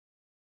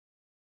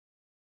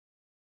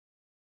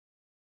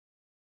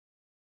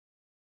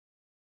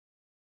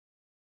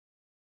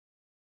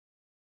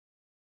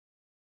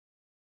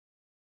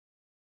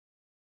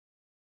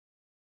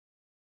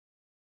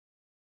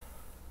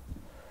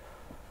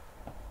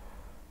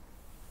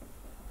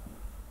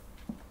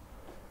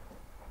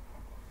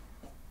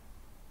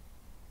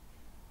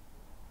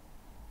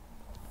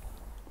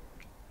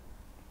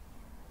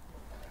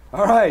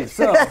All right,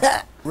 so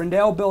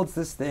Rendell builds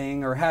this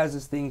thing, or has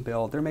this thing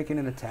built. They're making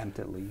an attempt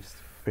at least.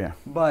 Yeah.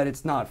 But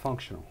it's not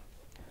functional.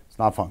 It's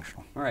not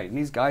functional. All right, and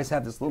these guys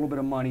have this little bit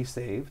of money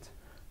saved.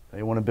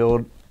 They want to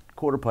build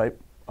quarter pipe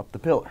up the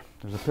pillar.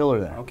 There's a pillar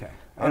there. Okay.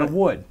 Out of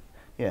wood.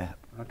 Yeah.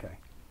 Okay.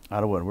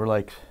 Out of wood. We're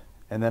like,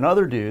 and then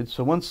other dudes.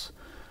 So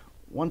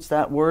once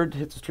that word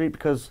hits the street,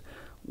 because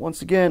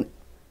once again,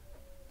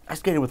 I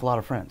skated with a lot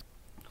of friends.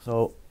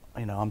 So,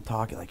 you know, I'm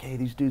talking like, hey,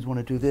 these dudes want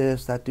to do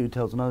this. That dude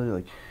tells another,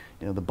 like,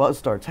 you know, the buzz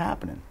starts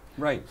happening.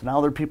 Right. So now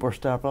other people are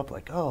stepping up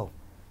like, oh,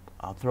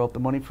 I'll throw up the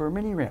money for a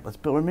mini ramp. Let's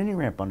build a mini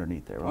ramp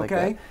underneath there. We're like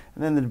Okay. that.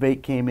 And then the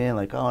debate came in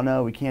like, oh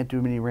no, we can't do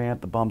a mini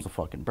ramp. The bums will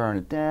fucking burn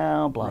it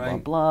down, blah,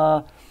 Right. blah,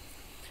 blah.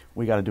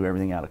 We got to do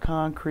everything out of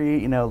concrete.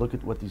 You know, look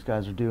at what these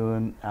guys are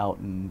doing out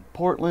in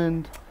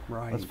Portland.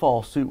 Right. Let's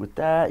follow suit with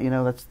that. You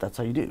know, that's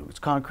how you do. It's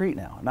concrete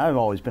now. And I've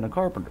always been a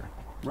carpenter.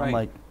 So Right. I'm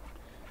like,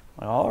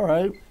 all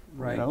right.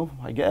 Right. You know,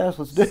 I guess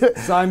let's do it.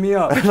 Sign me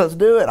up. Let's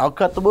do it. I'll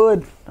cut the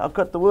wood. I'll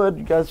cut the wood.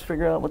 You guys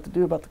figure out what to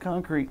do about the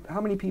concrete. How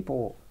many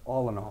people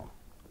all in all?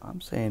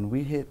 I'm saying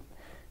we hit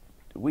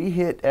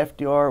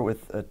FDR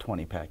with a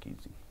 20 pack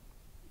easy.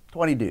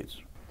 20 dudes.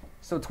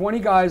 So 20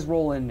 guys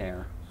roll in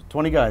there.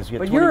 20 guys. You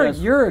get But 20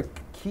 guys. you're a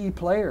key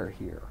player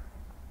here.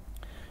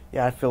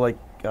 Yeah, I feel like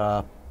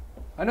I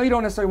know you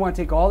don't necessarily want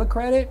to take all the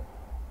credit,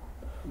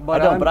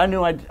 but I don't. But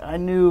I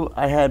knew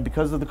I had,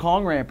 because of the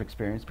Kong ramp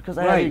experience, because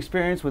I had Right. the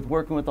experience with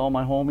working with all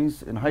my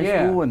homies in high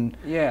Yeah, school and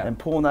yeah. and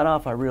pulling that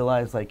off. I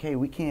realized like, hey,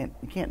 we can't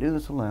do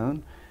this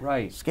alone.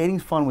 Right.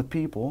 Skating's fun with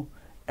people.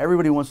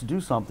 Everybody wants to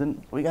do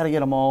something. We got to get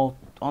them all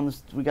on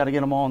this. We got to get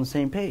them all on the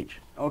same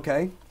page.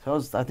 Okay.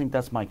 So I think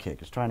that's my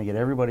kick, is trying to get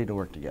everybody to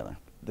work together.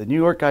 The New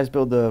York guys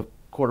build the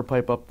quarter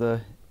pipe up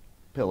the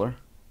pillar.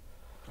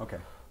 Okay.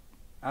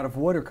 Out of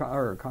wood or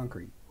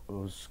concrete? It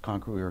was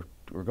concrete. We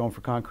were going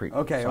for concrete.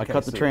 Okay, So okay, I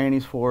cut the so-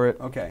 trannies for it.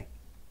 Okay.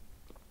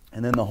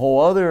 And then the whole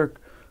other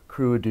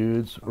crew of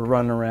dudes were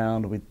running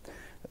around.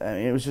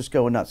 It was just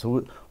going nuts.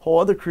 So whole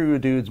other crew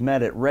of dudes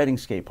met at Reading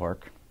Skate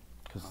Park,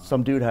 because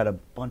some dude had a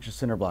bunch of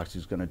cinder blocks he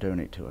was going to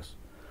donate to us.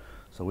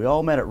 So we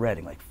all met at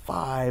Reading, like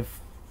five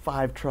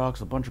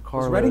trucks, a bunch of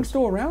car Was loads. Reading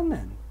still around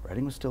then?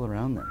 Reading was still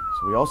around then.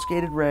 So we all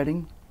skated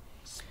Reading.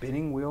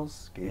 Spinning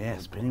wheels, skateboard. Yeah,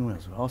 spinning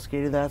wheels. We all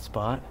skated that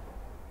spot.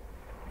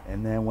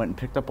 And then went and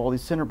picked up all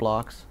these cinder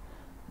blocks,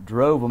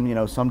 drove them. You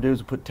know, some dudes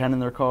would put 10 in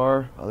their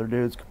car, other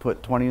dudes could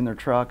put 20 in their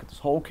truck. This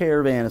whole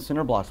caravan of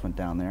cinder blocks went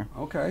down there.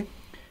 Okay.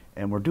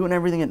 And we're doing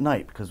everything at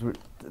night, because at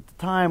the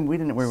time we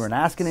weren't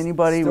asking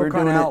anybody. Still we were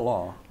doing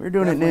outlaw. We were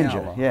doing Definitely it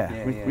ninja. outlaw.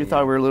 Yeah, we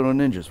thought we were little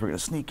ninjas. We're gonna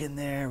sneak in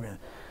there.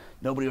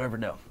 Nobody will ever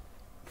know.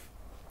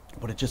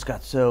 But it just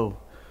got so.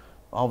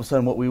 All of a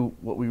sudden, what we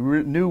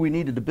knew we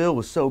needed to build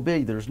was so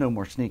big. There's no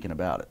more sneaking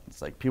about it.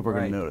 It's like people are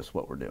Right. gonna notice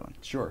what we're doing.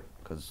 Sure.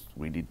 Because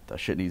that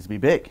shit needs to be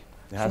big.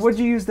 So what did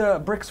you use the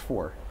bricks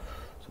for?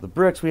 So the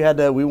bricks we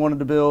wanted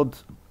to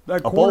build That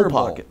a bowl corner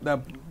bowl. pocket.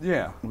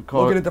 Yeah. We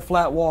call Looking it- at the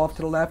flat wall off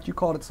to the left, you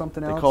called it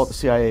something else? They call it the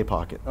CIA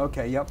pocket.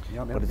 Okay, yep.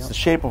 But it's the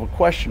shape of a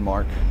question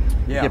mark.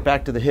 Yeah. Get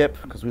back to the hip,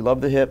 because we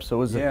love the hip.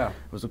 So it Yeah.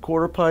 was a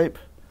quarter pipe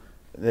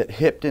that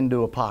hipped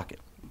into a pocket.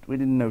 We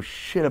didn't know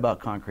shit about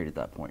concrete at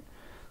that point.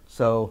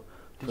 So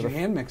Did you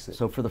hand mix it?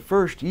 So for the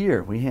first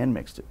year, we hand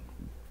mixed it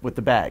with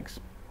the bags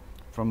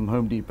from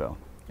Home Depot.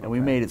 And we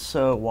Okay. made it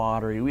so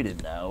watery, we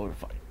didn't know.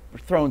 We're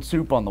throwing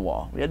soup on the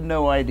wall. We had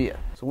no idea.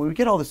 So when we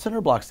get all the cinder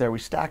blocks there, we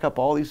stack up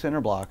all these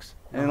cinder blocks,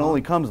 and it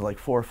only comes like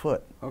 4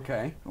 foot.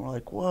 Okay. And we're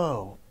like,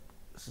 whoa,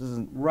 this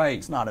isn't, Right.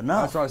 it's not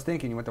enough. That's what I was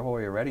thinking. You went the whole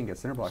way to Reading and get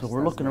cinder blocks. So we're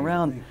That's looking the main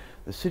around. thing.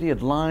 The city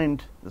had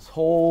lined this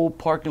whole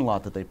parking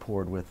lot that they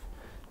poured with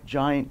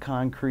giant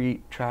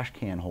concrete trash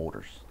can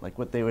holders, like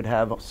what they would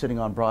have sitting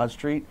on Broad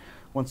Street.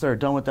 Once they're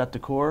done with that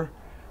decor,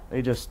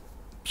 they just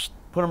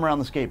put them around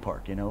the skate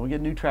park. You know, we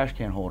get new trash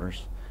can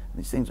holders.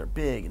 These things are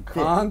big and thick.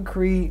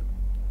 Concrete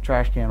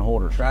Trash can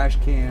holders. trash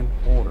can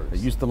holders. They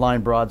used to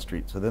line Broad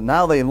Street. So then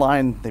now they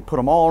put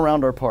them all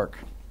around our park.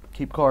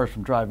 Keep cars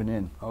from driving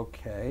in.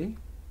 Okay.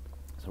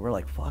 So we're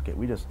like, fuck it.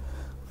 We just,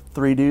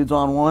 3 dudes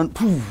on one,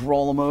 poof,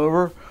 roll them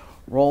over,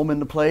 roll them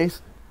into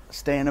place,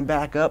 stand them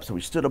back up. So we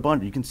stood a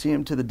bunch. You can see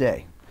them to the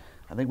day.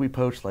 I think we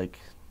poached like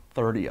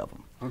 30 of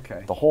them.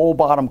 Okay. The whole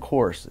bottom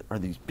course are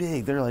these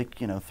big. They're like,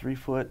 3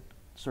 foot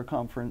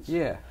circumference.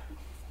 Yeah.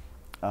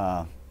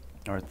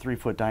 Or 3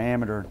 foot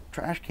diameter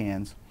trash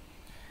cans.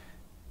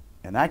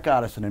 And that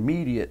got us an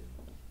immediate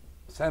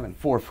 7.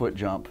 4 foot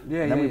jump.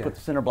 Yeah, and then yeah, we yeah. put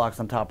the cinder blocks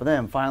on top of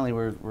them. Finally,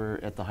 we're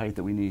at the height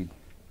that we need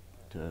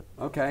to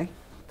Okay.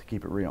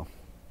 keep it real.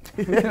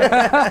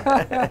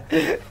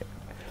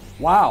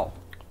 Wow.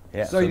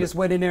 Yeah, So you just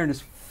went in there and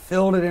just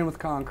filled it in with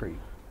concrete.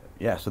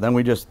 Yeah, so then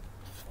we just,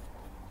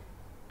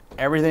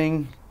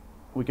 everything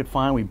we could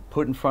find, we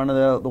put in front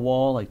of the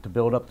wall, like to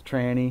build up the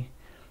tranny.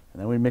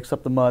 And then we mix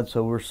up the mud.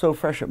 So we're so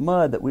fresh at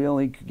mud that we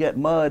only could get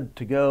mud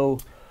to go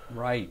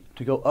Right.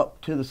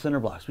 up to the cinder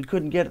blocks. We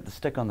couldn't get it to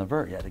stick on the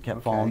vert yet. It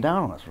kept falling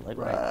down on us. We're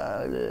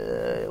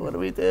like, what do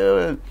we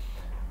do?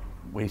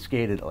 We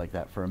skated it like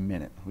that for a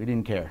minute. We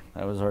didn't care.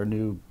 That was our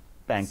new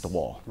bank the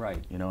wall. Right.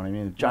 You know what I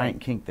mean? A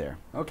giant kink there.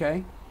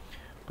 Okay.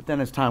 But then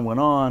as time went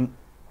on,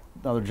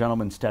 another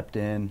gentleman stepped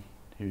in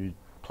who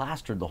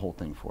plastered the whole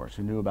thing for us,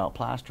 who knew about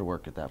plaster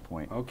work at that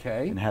point.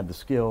 Okay. And had the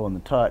skill and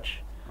the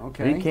touch.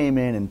 Okay. So he came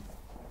in and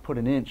put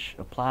an inch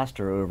of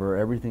plaster over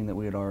everything that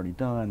we had already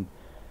done,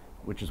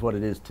 which is what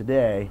it is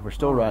today. We're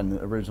still riding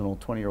the original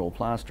 20-year-old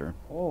plaster.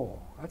 Oh,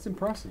 that's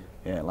impressive.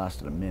 Yeah, it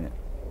lasted a minute.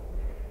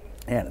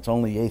 And it's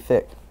only yay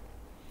thick.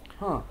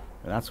 Huh.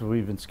 And that's what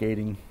we've been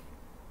skating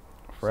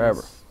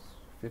forever. Since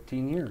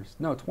 15 years.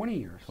 No, 20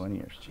 years. 20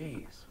 years.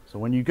 Jeez. So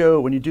when you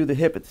do the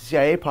hip at the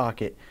CIA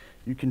pocket,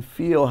 you can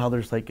feel how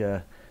there's like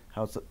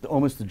how it's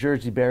almost the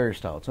Jersey barrier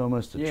style. It's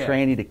almost a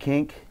tranny to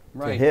kink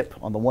to hip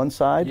on the one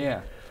side.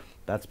 Yeah.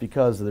 That's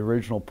because of the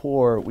original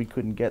pour, we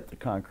couldn't get the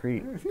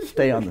concrete to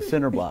stay on the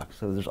cinder block.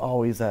 So there's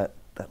always that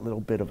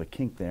little bit of a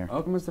kink there.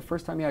 When was the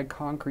first time you had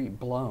concrete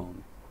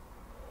blown?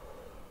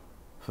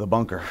 For the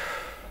bunker.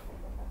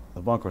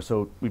 The bunker.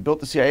 So we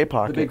built the CIA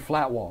pocket. The big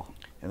flat wall.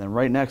 And then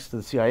right next to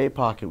the CIA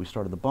pocket, we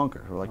started the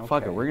bunker. We're like,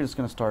 fuck it, we're just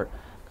going to start.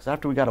 Because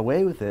after we got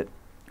away with it,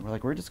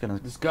 we're just going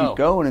to keep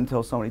going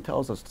until somebody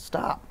tells us to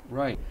stop.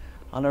 Right.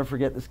 I'll never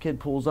forget, this kid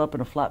pulls up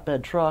in a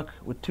flatbed truck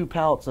with 2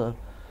 pallets of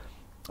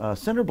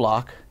cinder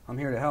block. I'm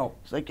here to help.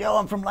 He's like, yo,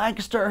 I'm from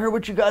Lancaster. I heard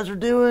what you guys are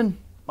doing.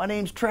 My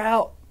name's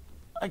Trout.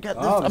 I got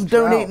this. I'm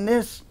Trout. donating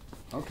this.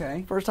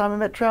 Okay. First time I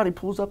met Trout, he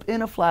pulls up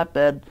in a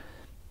flatbed.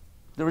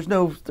 There was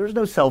no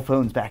cell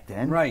phones back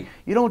then. Right.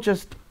 You don't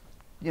just,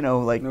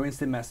 like... No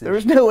instant message. There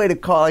was no way to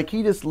call. Like,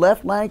 he just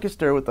left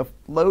Lancaster with a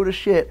load of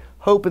shit,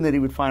 hoping that he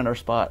would find our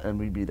spot and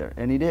we'd be there.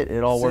 And he did.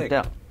 It all worked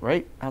out.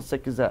 Right? How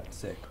sick is that?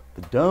 Sick.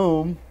 The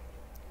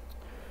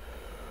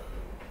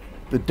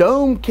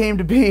dome came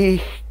to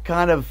be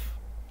kind of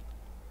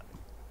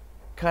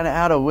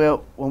out of,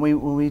 well, when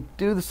we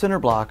do the cinder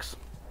blocks,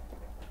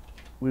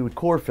 we would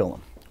core fill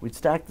them. We'd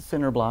stack the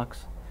cinder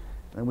blocks,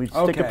 and we'd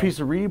stick a piece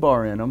of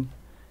rebar in them,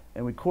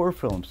 and we'd core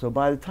fill them. So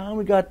by the time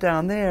we got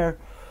down there,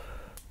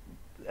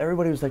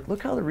 everybody was like,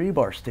 look how the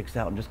rebar sticks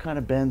out and just kind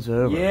of bends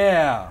over.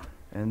 Yeah.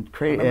 And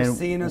I'm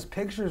seeing those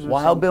pictures or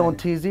Wild something. Bill and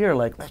TZ are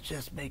like, let's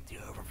just make the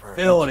oververt.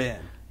 Fill it in.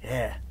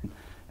 Yeah.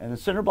 And the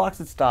cinder blocks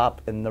would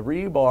stop, and the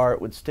rebar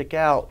would stick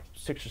out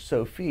 6 or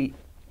so feet.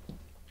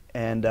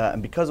 And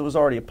because it was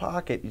already a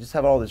pocket, you just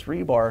have all this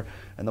rebar,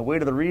 and the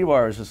weight of the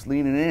rebar is just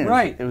leaning in.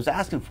 Right. It was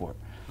asking for it.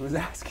 It was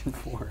asking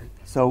for it.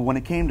 So when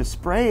it came to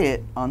spray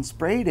it, on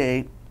spray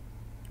day,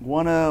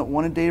 one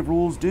of Dave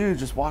Rule's dudes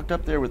just walked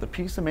up there with a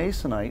piece of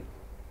masonite.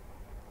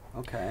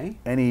 Okay.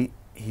 And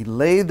he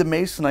laid the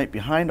masonite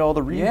behind all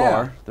the rebar.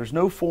 Yeah. There's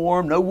no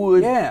form, no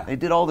wood. Yeah. They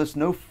did all this,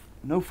 no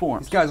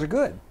forms. These guys are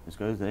good. These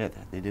guys, they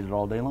did it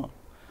all day long.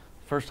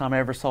 First time I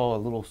ever saw a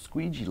little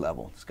squeegee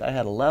level. This guy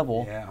had a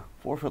level,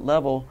 4-foot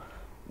level,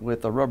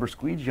 with a rubber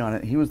squeegee on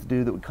it. He was the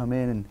dude that would come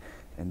in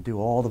and do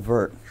all the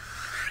vert.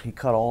 He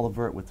cut all the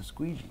vert with the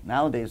squeegee.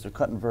 Nowadays they're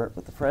cutting vert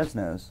with the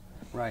Fresnos.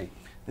 Right.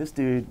 This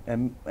dude,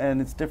 and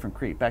it's different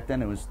creep. Back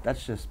then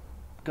that's just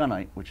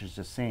gunite, which is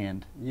just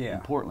sand in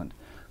Portland.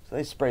 So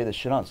they spray this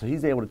shit on. So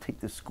he's able to take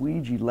this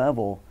squeegee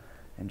level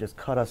and just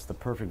cut us the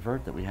perfect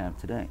vert that we have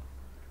today.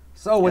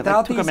 So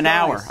without these guys, it took him an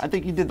hour. I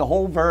think he did the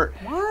whole vert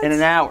in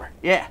an hour.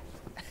 Yeah.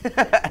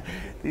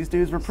 These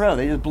dudes were pro.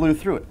 They just blew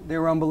through it. They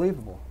were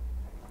unbelievable.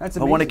 That's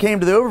amazing. But when it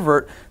came to the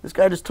oververt, this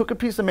guy just took a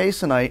piece of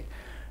masonite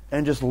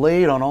and just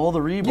laid on all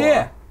the rebar.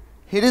 Yeah.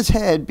 Hit his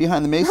head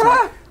behind the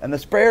masonite, and the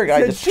sprayer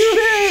guy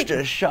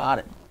just shot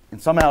it. And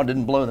somehow it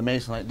didn't blow the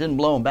masonite. It didn't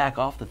blow him back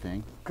off the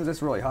thing. Because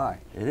it's really high.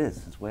 It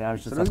is. It's way I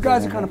was just. So those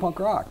guys are kind of punk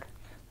rock.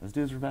 Those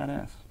dudes are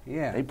badass.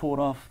 Yeah. They pulled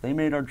off. They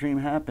made our dream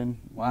happen.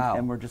 Wow.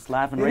 And we're just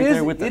laughing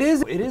there with it.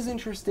 It is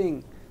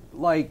interesting.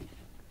 Like,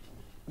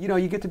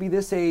 you get to be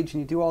this age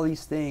and you do all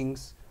these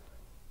things.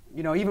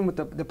 Even with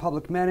the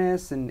Public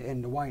Menace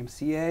and the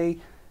YMCA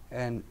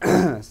and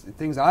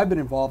things I've been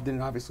involved in,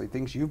 and obviously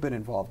things you've been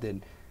involved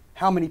in.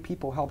 How many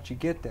people helped you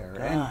get there?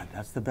 God,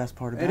 that's the best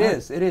part about it.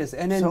 It is.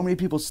 And then, so many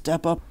people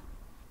step up.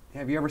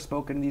 Have you ever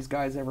spoken to these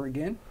guys ever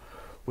again?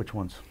 Which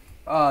ones?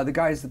 The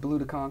guys that blew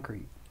the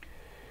concrete.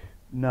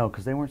 No,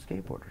 because they weren't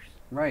skateboarders.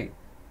 Right.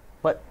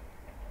 But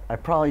I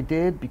probably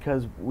did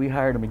because we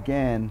hired them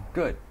again.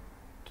 Good.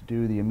 To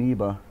do the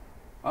amoeba.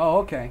 Oh,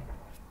 okay.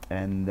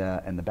 And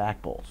the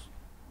back bowls.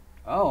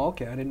 Oh,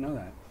 okay. I didn't know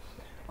that.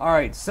 All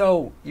right.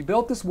 So you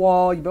built this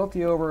wall. You built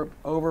the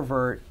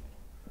oververt,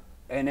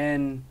 and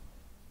then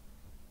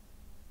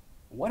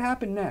what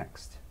happened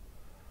next?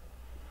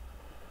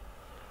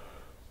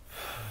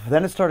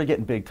 Then it started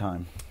getting big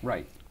time.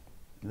 Right.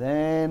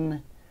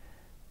 Then,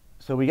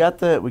 so we did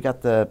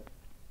the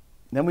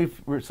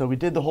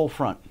whole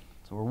front.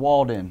 So we're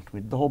walled in. We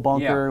did the whole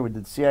bunker. Yeah. We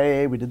did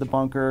CIA. We did the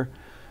bunker.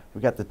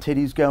 We got the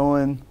titties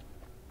going.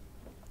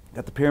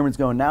 Got the pyramids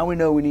going. Now we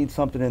know we need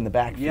something in the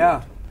backfield.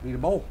 Yeah, we need a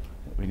bowl.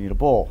 We need a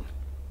bowl.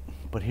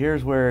 But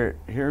here's where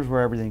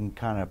everything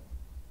kind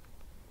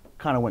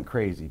of went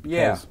crazy.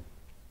 Yeah.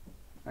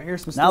 I hear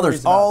some stories now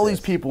there's about all this.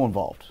 these people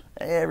involved.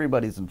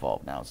 Everybody's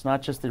involved now. It's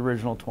not just the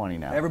original 20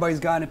 now. Everybody's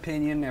got an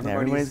opinion.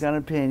 Everybody's got an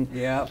opinion.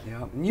 Yeah,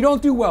 yeah. And you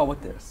don't do well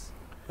with this.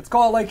 Let's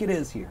call it like it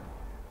is here.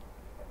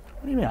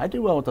 What do you mean? I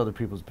do well with other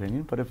people's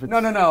opinion, but if it's...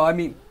 No. I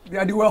mean,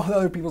 I do well with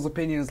other people's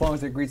opinion as long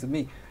as it agrees with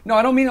me. No,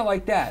 I don't mean it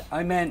like that.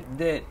 I meant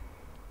that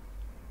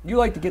you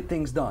like to get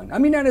things done. I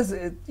mean, that is,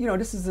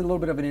 this is a little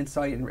bit of an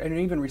insight and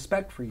even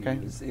respect for you. Okay.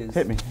 Is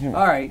Hit me.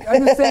 All right.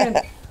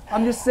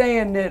 I'm just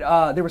saying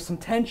that there was some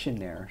tension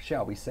there,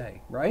 shall we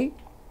say, right?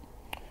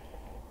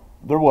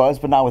 There was,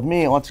 but not with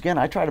me. Once again,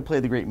 I try to play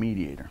the great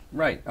mediator.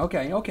 Right.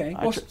 Okay.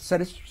 Well, set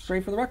it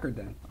straight for the record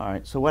then. All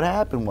right. So what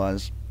happened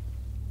was,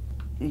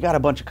 you got a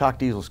bunch of cock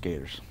diesel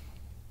skaters.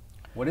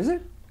 What is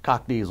it?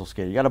 Cock diesel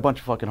skater. You got a bunch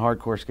of fucking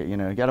hardcore skaters. You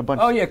know, you got a bunch.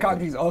 Oh yeah, cock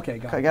diesel. Okay,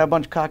 got it. You got a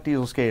bunch of cock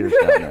diesel skaters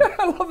down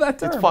there. I love that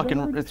term.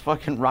 It's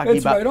fucking Rocky.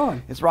 It's right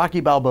on. It's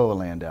Rocky Balboa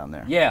land down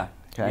there. Yeah.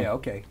 Okay. Yeah.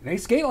 Okay. They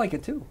skate like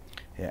it too.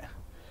 Yeah.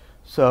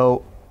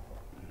 So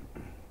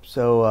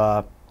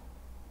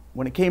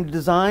when it came to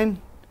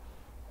design,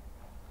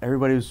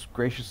 everybody was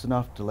gracious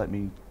enough to let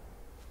me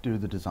do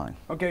the design.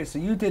 Okay, so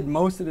you did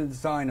most of the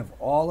design of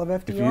all of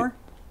FDR?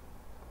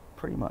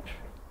 Pretty much.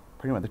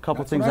 A couple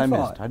That's things what I I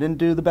thought. missed. I didn't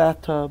do the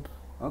bathtub.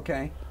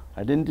 Okay.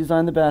 I didn't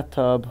design the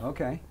bathtub.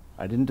 Okay.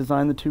 I didn't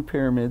design the 2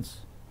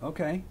 pyramids.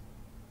 Okay.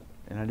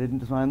 And I didn't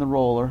design the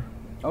roller.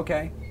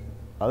 Okay.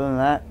 Other than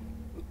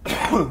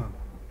that,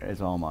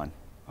 it's all mine.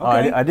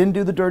 Okay. I didn't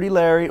do the Dirty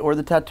Larry or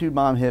the tattooed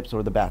mom hips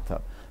or the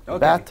bathtub. The Okay.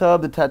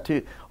 bathtub, the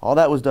tattoo, all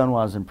that was done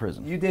while I was in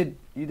prison. You did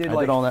I like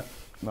did all that.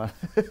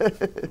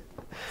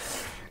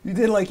 You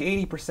did like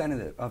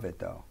 80% of it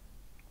though.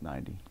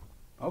 90.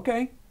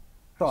 Okay.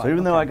 So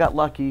even though I got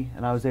lucky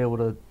and I was able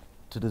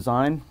to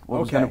design what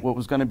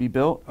was going to be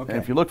built, Okay.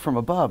 and if you look from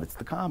above, it's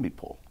the combi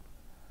pole.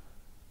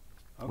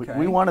 Okay.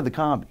 We wanted the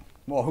combi.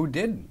 Well, who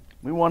didn't?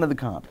 We wanted the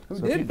combi. Who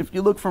so didn't? If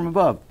you look from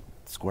above,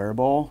 square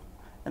bowl,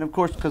 and of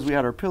course because we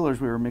had our pillars,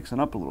 we were mixing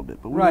up a little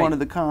bit, but we Right. wanted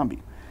the combi.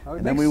 Oh, it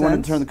And then makes we wanted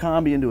sense. to turn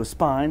the combi into a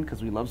spine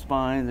because we love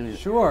spines. I mean,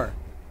 Sure.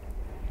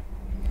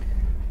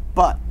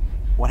 But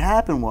what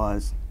happened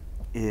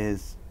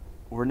is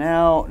we're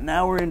now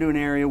we're into an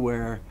area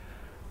where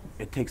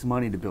it takes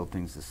money to build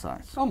things this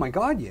size. Oh my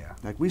God, yeah.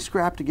 Like we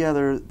scrapped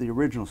together the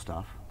original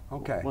stuff.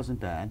 Okay. It wasn't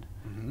bad.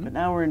 Mhm. But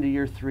now we're into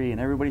year 3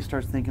 and everybody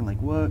starts thinking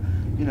like, what,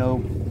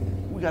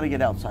 we got to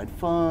get outside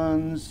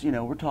funds.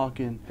 We're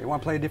talking. They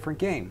want to play a different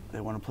game.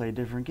 They want to play a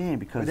different game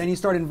because But then you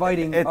start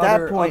inviting at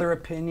that point, other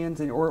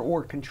opinions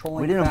or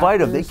controlling. we didn't invite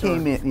them. They factors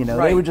came in. They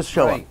Right, would just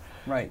show right, up.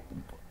 Right.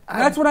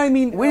 That's what I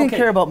mean. We didn't okay.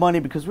 care about money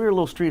because we were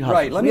little street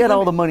hustlers. Right, We had let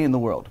all me- the money in the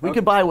world. We Okay.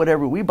 could buy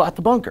whatever. We bought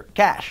the bunker,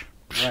 cash.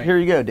 Right. Here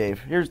you go, Dave.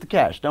 Here's the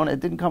cash. It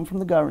didn't come from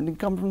the government. It didn't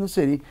come from the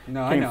city.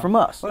 No, it I came know. from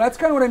us. Well, that's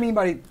kind of what I mean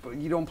by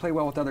you don't play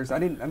well with others. I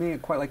mean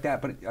it quite like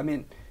that, but I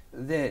mean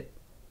that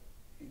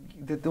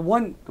the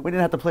one. We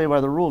didn't have to play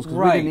by the rules because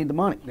we Right. didn't need the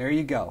money. There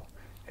you go.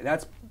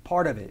 That's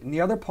part of it, and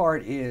the other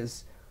part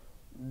is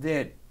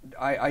that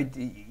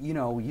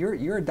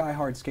you're a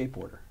diehard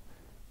skateboarder,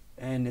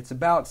 and it's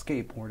about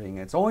skateboarding.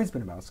 It's always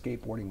been about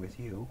skateboarding with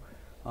you,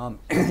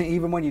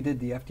 even when you did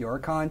the FDR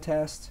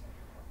contest,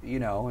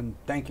 and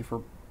thank you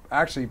for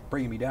actually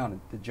bringing me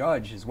down to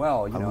judge as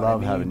well. I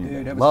love having you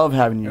dude. there. It Love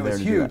having you it there was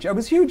to do huge. that. It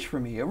was huge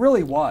for me. It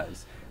really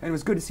was, and it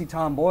was good to see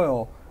Tom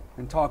Boyle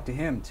and talk to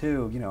him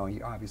too.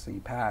 Obviously he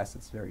passed.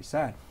 It's very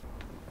sad.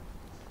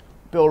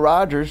 Bill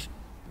Rogers,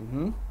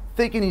 Mm-hmm.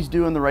 thinking he's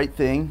doing the right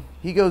thing,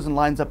 he goes and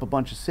lines up a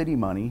bunch of city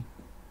money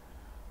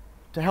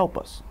to help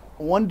us.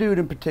 One dude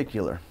in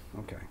particular.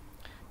 Okay.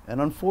 And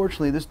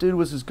unfortunately, this dude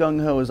was as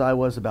gung-ho as I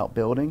was about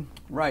building.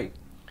 Right.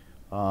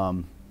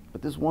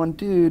 But this one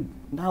dude,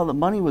 now the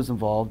money was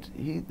involved,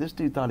 this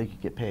dude thought he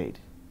could get paid.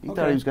 He thought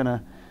Okay. he was going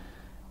to,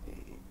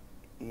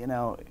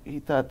 he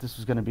thought this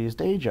was going to be his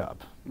day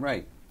job.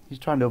 Right. He's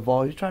trying to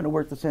evolve, he's trying to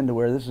work this into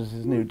where this is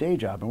his new day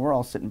job. And we're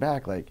all sitting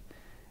back like,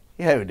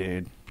 yo,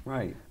 dude,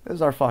 Right. this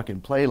is our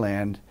fucking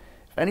playland.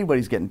 If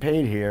anybody's getting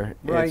paid here,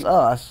 Right. it's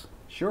us.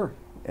 Sure.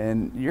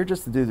 And you're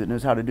just the dude that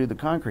knows how to do the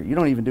concrete. You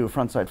don't even do a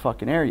frontside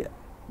fucking air yet.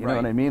 You know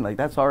Right. what I mean? Like,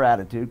 that's our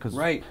attitude because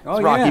Right. it's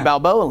Oh, Rocky yeah.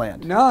 Balboa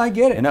land. No, I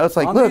get it. It's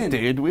like, I'm look, in.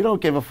 dude, we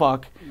don't give a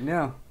fuck.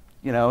 No.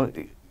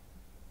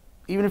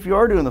 Even if you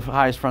are doing the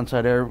highest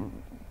frontside air,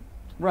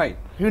 Right.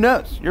 who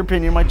knows? Your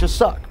opinion might just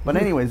suck. But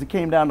anyways, it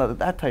came down to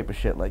that type of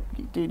shit. Like,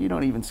 dude, you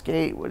don't even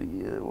skate. What are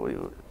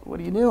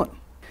you doing?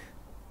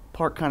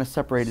 Park kind of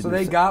separated. So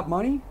they got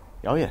money?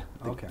 Oh yeah.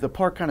 Okay. The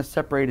park kind of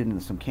separated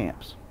into some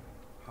camps.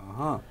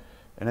 Uh-huh.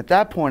 And at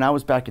that point, I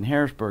was back in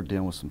Harrisburg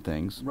dealing with some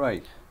things.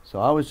 Right. So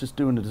I was just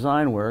doing the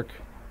design work,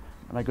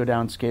 and I go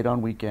down and skate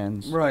on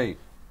weekends. Right.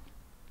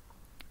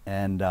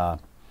 And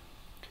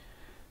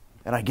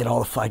I get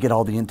all the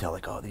intel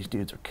like, oh, these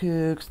dudes are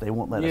kooks. They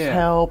won't let us Yeah.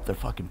 help. They're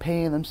fucking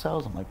paying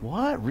themselves. I'm like,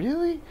 what?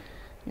 Really?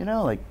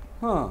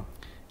 Huh.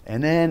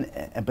 And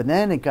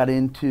then it got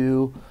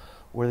into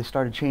where they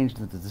started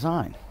changing the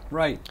design.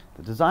 Right.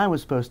 The design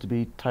was supposed to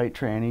be tight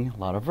tranny, a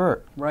lot of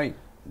vert. Right.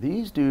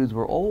 These dudes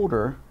were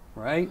older.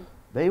 Right.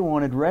 They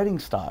wanted Reading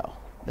style.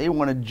 They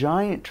wanted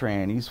giant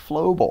trannies,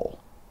 flow bowl.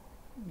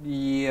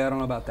 Yeah, I don't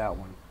know about that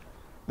one.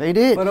 They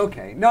did. But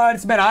okay. No,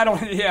 I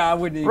don't, yeah, I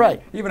wouldn't even.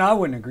 Right. Even I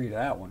wouldn't agree to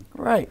that one.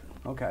 Right.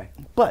 Okay.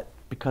 But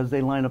because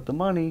they lined up the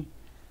money,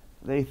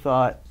 they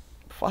thought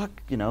fuck,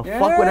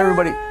 fuck what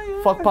everybody,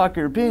 fuck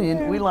popular opinion.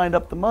 Yeah. We lined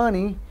up the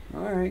money.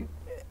 All right.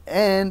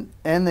 And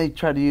they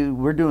tried to,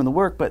 we're doing the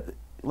work, but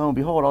lo and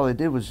behold, all they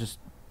did was just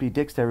be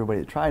dicks to everybody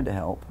that tried to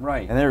help.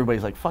 Right. And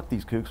everybody's like, fuck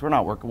these kooks, we're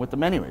not working with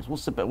them anyways.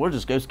 We'll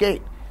just go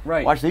skate.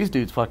 Right. Watch these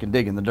dudes fucking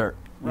dig in the dirt.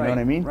 You know what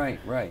I mean? Right,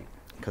 right.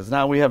 Because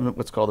now we have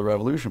what's called the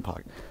Revolution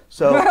Pocket.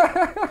 So,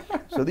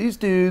 so these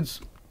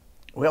dudes,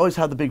 we always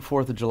have the big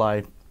 4th of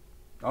July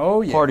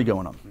party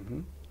going on.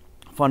 Mm-hmm.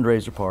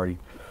 Fundraiser party.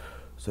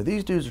 So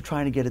these dudes are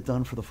trying to get it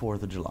done for the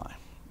 4th of July.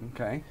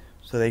 Okay.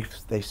 So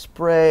they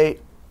spray.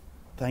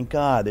 Thank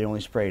God they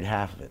only sprayed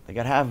half of it. They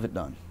got half of it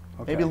done.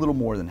 Okay. Maybe a little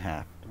more than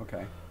half.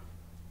 Okay.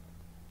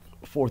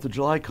 4th of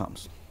July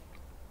comes.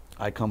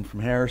 I come from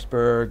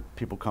Harrisburg.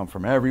 People come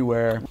from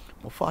everywhere.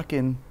 Well,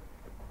 fucking,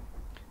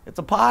 it's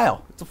a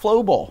pile. It's a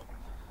flow bowl.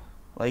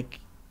 Like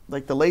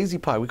the lazy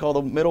pie. We call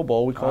the middle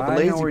bowl. We call it the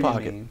lazy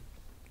pocket.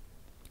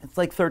 It's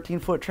like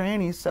 13-foot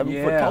trannies,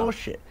 7-foot tall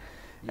shit.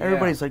 Yeah.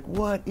 Everybody's like,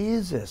 what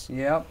is this?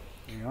 Yep.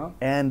 Yep.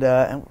 And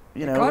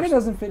you know, it kind of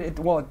doesn't fit it.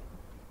 Well,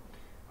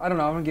 I don't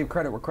know. I'm gonna give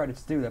credit where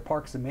credit's due. That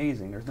park's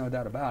amazing. There's no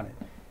doubt about it.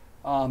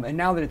 And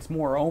now that it's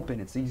more open,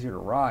 it's easier to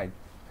ride.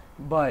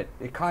 But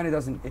it kind of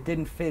doesn't. It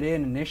didn't fit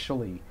in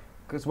initially,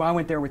 because when I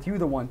went there with you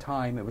the one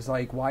time, it was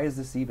like, why is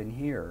this even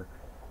here?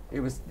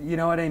 It was, you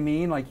know what I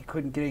mean? Like you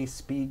couldn't get any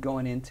speed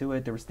going into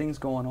it. There was things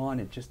going on.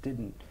 It just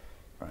didn't.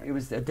 Right. It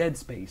was a dead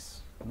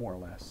space, more or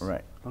less.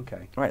 Right.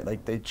 Okay. Right.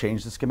 Like they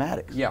changed the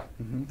schematics. Yeah.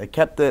 Mm-hmm. They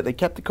kept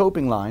the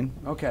coping line.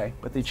 Okay.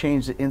 But they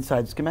changed the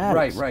inside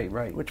schematics.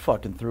 Right. Which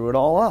fucking threw it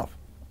all off.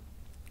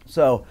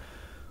 So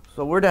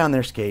we're down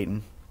there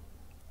skating,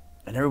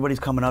 and everybody's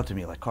coming up to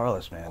me like,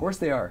 Carlos, man. Of course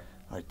they are.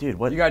 Like, dude,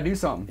 what? You gotta do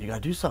something. You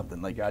gotta do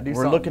something. Like,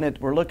 we're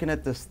looking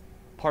at this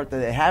part that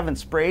they haven't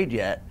sprayed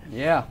yet.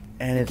 Yeah.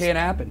 And it can't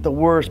happen. The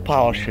worst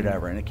pile shit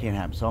ever, and it can't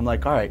happen. So I'm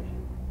like, all right.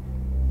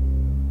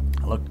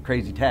 I looked at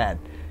Crazy Tad.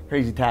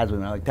 Crazy Tad's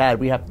with me. I'm like,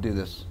 Tad, we have to do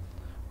this.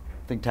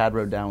 I think Tad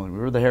rode down with me.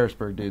 We were the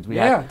Harrisburg dudes. We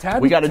got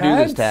to do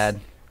this, Tad.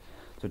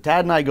 So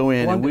Tad and I go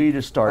in, and we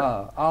just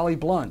start. Ollie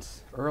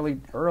Blunts, early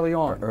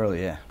on.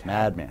 Early, yeah.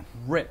 Madman.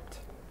 Ripped.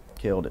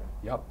 Killed it.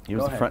 Yep. He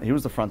was He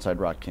was the frontside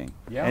rock king.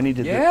 Yeah. And he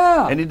did.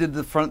 And he did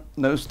the front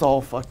no stall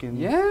fucking.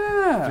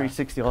 Yeah.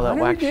 360, all that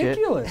whack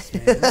ridiculous,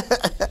 shit. Man.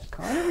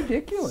 Kind of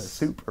ridiculous.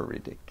 Super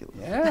ridiculous.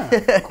 Yeah.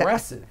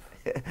 Aggressive.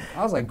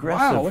 I was like,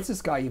 wow, what's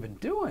this guy even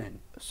doing?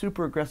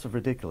 Super aggressive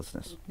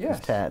ridiculousness. Yes.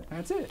 Tad.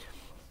 That's it.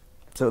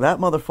 So that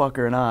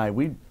motherfucker and I,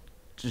 we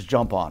just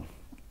jump on.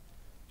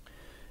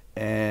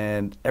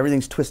 And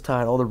everything's twist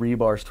tied, all the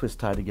rebars twist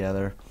tied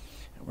together.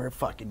 And we're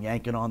fucking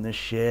yanking on this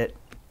shit.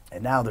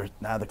 And now the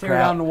crowd. Tear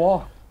down the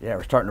wall. Yeah,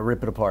 we're starting to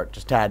rip it apart,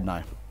 just Tad and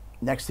I.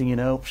 Next thing you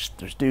know,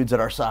 there's dudes at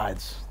our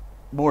sides.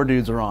 More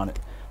dudes are on it.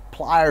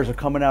 Pliers are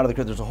coming out of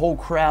the, there's a whole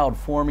crowd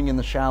forming in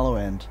the shallow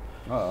end.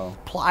 Uh-oh.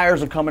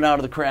 Pliers are coming out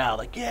of the crowd,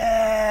 like,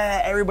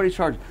 yeah, everybody's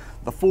charged.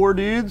 The 4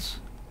 dudes,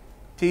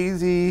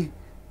 TZ,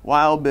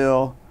 Wild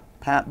Bill,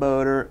 Pat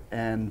Boder,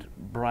 and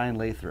Brian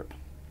Lathrop.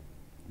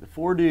 The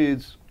 4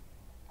 dudes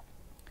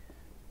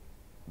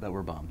that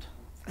were bummed.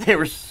 They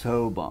were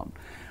so bummed.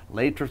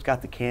 Lathrop's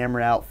got the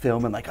camera out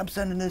filming, like, I'm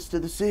sending this to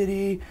the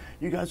city.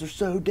 You guys are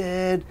so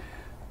dead.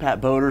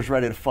 Pat Boder's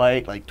ready to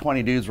fight. Like,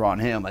 20 dudes were on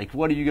him. Like,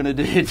 what are you going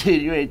to do,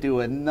 dude? You ain't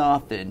doing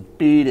nothing.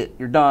 Beat it.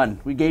 You're done.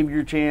 We gave you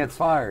your chance.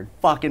 Fired.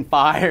 Fucking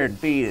fired.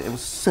 Beat it. It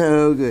was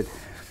so good.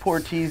 Poor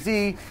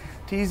TZ.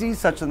 TZ's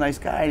such a nice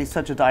guy. He's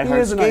such a diehard skater.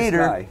 He is a nice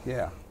guy,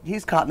 yeah.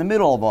 He's caught in the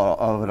middle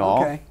of it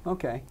all.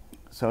 Okay.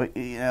 So,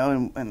 you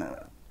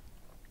know,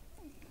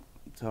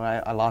 so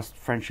I lost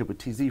friendship with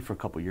TZ for a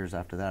couple years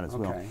after that as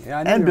well. Yeah,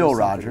 I and Bill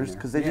Rogers,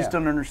 because they just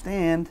don't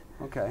understand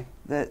Okay.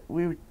 that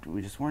we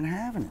just weren't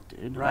having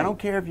it, dude. Right. I don't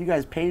care if you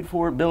guys paid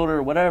for it, built it,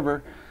 or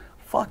whatever.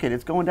 Fuck it.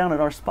 It's going down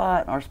at our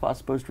spot. Our spot's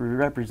supposed to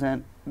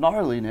represent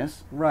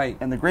gnarliness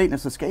and the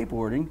greatness of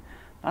skateboarding,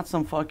 not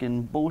some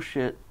fucking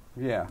bullshit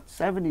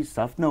 70s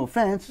stuff. No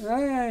offense.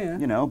 Yeah.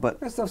 You know,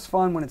 but that stuff's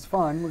fun when it's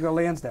fun. We'll go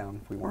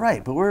Lansdowne if we want.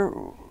 Right, but we're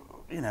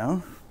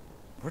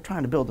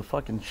trying to build the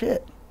fucking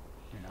shit.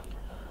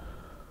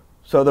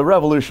 So the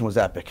revolution was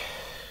epic.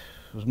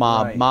 It was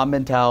mob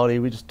mentality.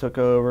 We just took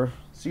over.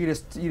 So you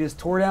just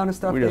tore down the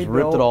stuff. We just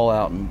ripped it all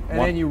out, and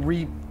then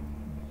you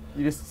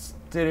just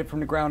did it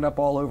from the ground up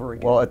all over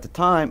again. Well, at the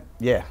time,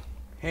 yeah.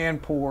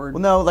 Hand poured.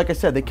 Well, no, like I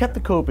said, they kept the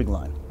coping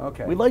line.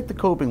 Okay. We liked the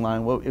coping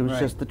line. Well, it was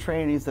just the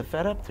trainees that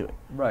fed up to it.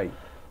 Right.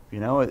 You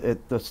know,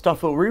 the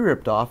stuff that we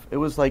ripped off, it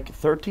was like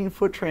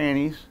 13-foot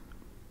trannies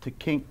to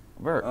kink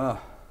vert.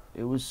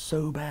 It was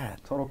so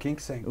bad. Total kink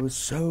sink. It was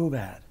so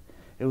bad.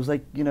 It was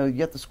like, you know,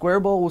 yet the square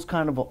bowl was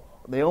kind of,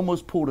 they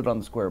almost pulled it on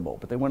the square bowl,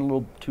 but they went a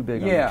little too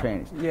big on the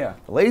trannies. Yeah.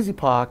 The lazy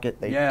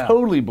pocket, they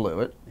totally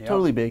blew it,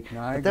 totally big.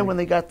 No, but then when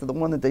they got to the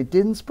one that they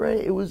didn't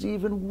spray, it was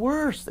even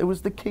worse. It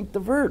was the kink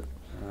vert.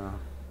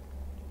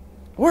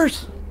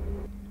 Worse.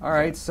 All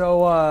right,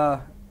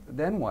 so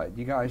then what?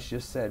 You guys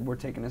just said we're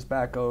taking this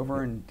back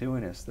over and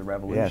doing this, the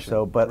revolution. Yeah,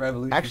 so, but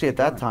actually at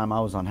that time I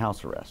was on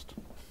house arrest.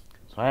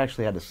 So I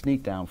actually had to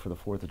sneak down for the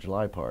 4th of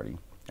July party.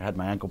 I had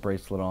my ankle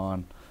bracelet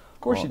on,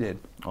 Of course you did.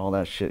 All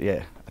that shit,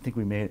 yeah. I think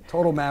we made it.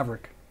 Total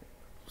maverick.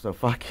 So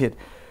fuck it.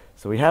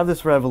 So we have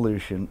this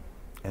revolution,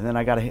 and then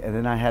I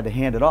had to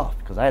hand it off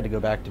because I had to go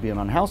back to being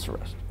on house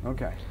arrest.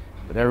 Okay.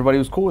 But everybody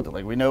was cool with it.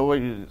 Like, we know what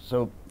you...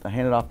 So I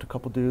handed off to a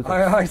couple dudes.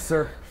 Aye, aye,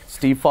 sir.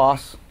 Steve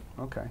Foss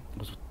Okay.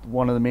 was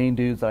one of the main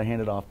dudes that I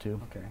handed off to.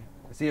 Okay.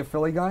 Is he a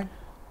Philly guy?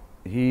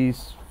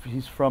 He's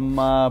from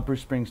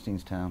Bruce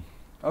Springsteen's town.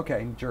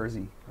 Okay,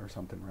 Jersey or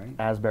something, right?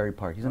 Asbury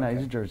Park. He's Okay.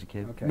 he's a Jersey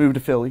kid. Okay. Moved to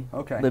Philly.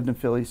 Okay. Lived in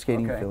Philly,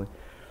 skating in Okay. Philly.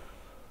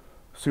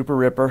 Super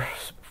Ripper,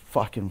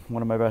 fucking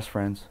one of my best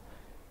friends.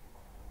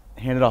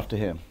 Handed off to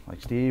him.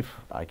 Like, Steve,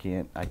 I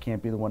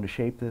can't be the one to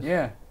shape this.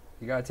 Yeah.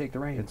 You gotta take the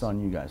reins. It's on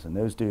you guys. And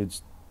those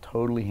dudes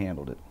totally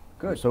handled it.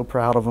 Good. I'm so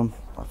proud of them.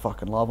 I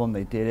fucking love them.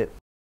 They did it.